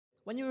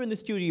When you were in the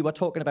studio, you were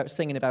talking about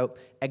singing about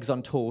eggs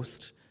on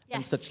toast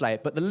and Yes. such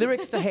like, but the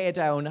lyrics to Hair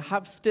Down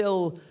have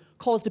still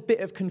caused a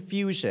bit of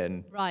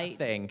confusion, Right. I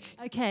think.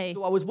 Okay.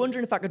 So I was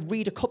wondering if I could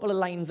read a couple of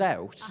lines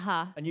out,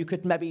 Uh-huh. and you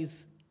could maybe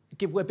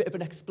give a bit of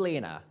an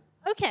explainer.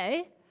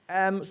 Okay.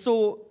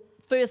 So,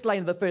 first line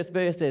of the first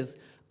verse is,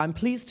 I'm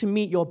pleased to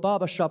meet your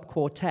barbershop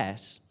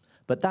quartet,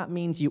 but that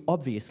means you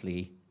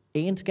obviously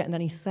ain't getting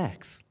any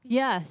sex.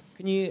 Yes.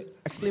 Can you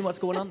explain what's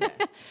going on there?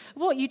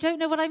 What, you don't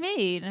know what I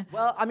mean?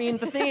 Well, I mean,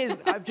 the thing is,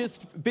 I've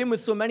just been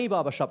with so many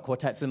barbershop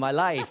quartets in my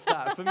life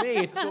that for me,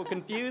 it's so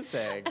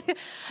confusing.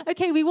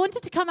 Okay, we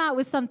wanted to come out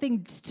with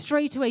something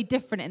straight away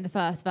different in the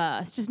first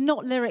verse, just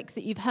not lyrics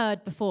that you've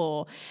heard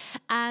before.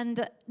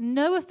 And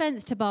no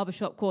offense to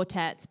barbershop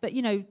quartets, but,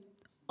 you know,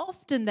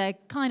 often they're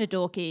kind of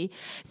dorky.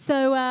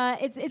 So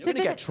it's You're a going to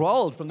bit... get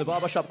trolled from the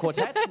barbershop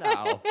quartets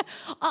now.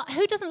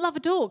 Who doesn't love a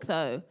dork,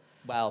 though?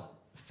 Well,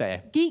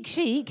 fair. Geek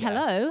chic,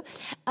 hello.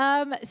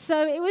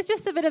 So it was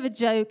just a bit of a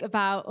joke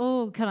about,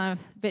 kind of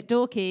a bit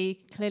dorky,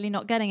 clearly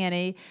not getting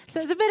any. So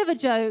it's a bit of a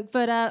joke,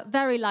 but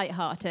very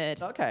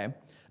light-hearted. Okay.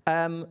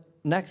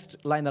 Next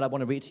line that I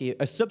want to read to you.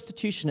 A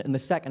substitution in the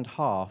second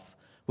half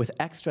with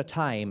extra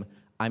time.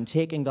 I'm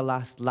taking the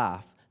last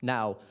laugh.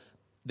 Now,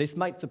 this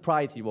might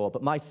surprise you all,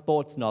 but my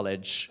sports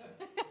knowledge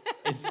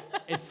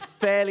is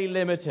fairly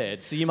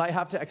limited, so you might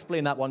have to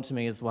explain that one to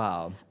me as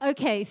well.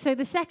 Okay, so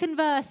the second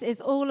verse is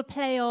all a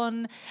play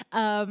on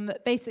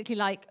basically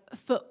like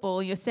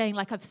football. You're saying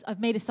like I've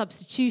made a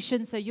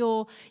substitution, so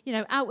you're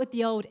out with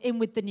the old, in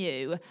with the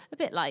new. A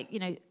bit like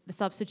the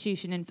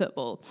substitution in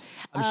football.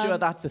 I'm sure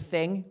that's a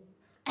thing.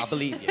 I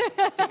believe you.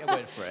 Take your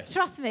word for it.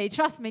 Trust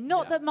me.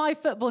 Not that my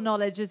football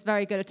knowledge is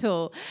very good at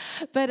all.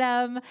 But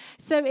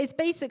so it's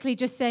basically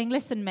just saying,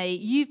 listen,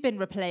 mate, you've been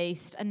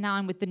replaced, and now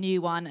I'm with the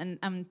new one,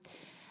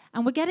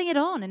 and we're getting it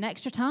on in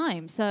extra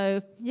time.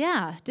 So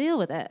yeah, deal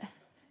with it.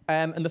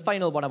 And the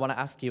final one I want to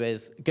ask you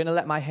is, gonna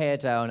let my hair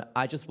down,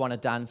 I just want to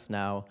dance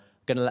now.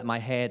 Gonna let my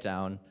hair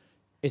down.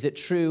 Is it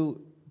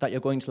true that you're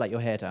going to let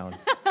your hair down?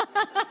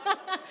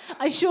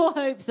 I sure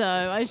hope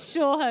so. It's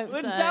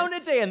down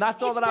today, and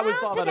that's all that I was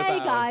bothered today,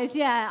 about. guys.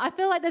 Yeah, I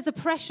feel like there's a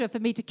pressure for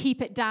me to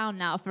keep it down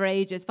now for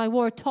ages. If I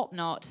wore a top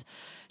knot,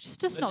 it's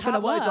just not going to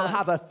work. The tabloids will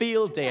have a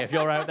field day if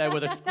you're out there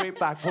with a scraped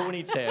back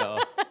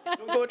ponytail.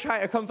 Don't go try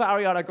to come for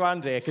Ariana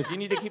Grande, because you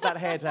need to keep that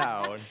hair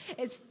down.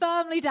 It's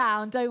firmly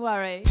down. Don't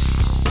worry.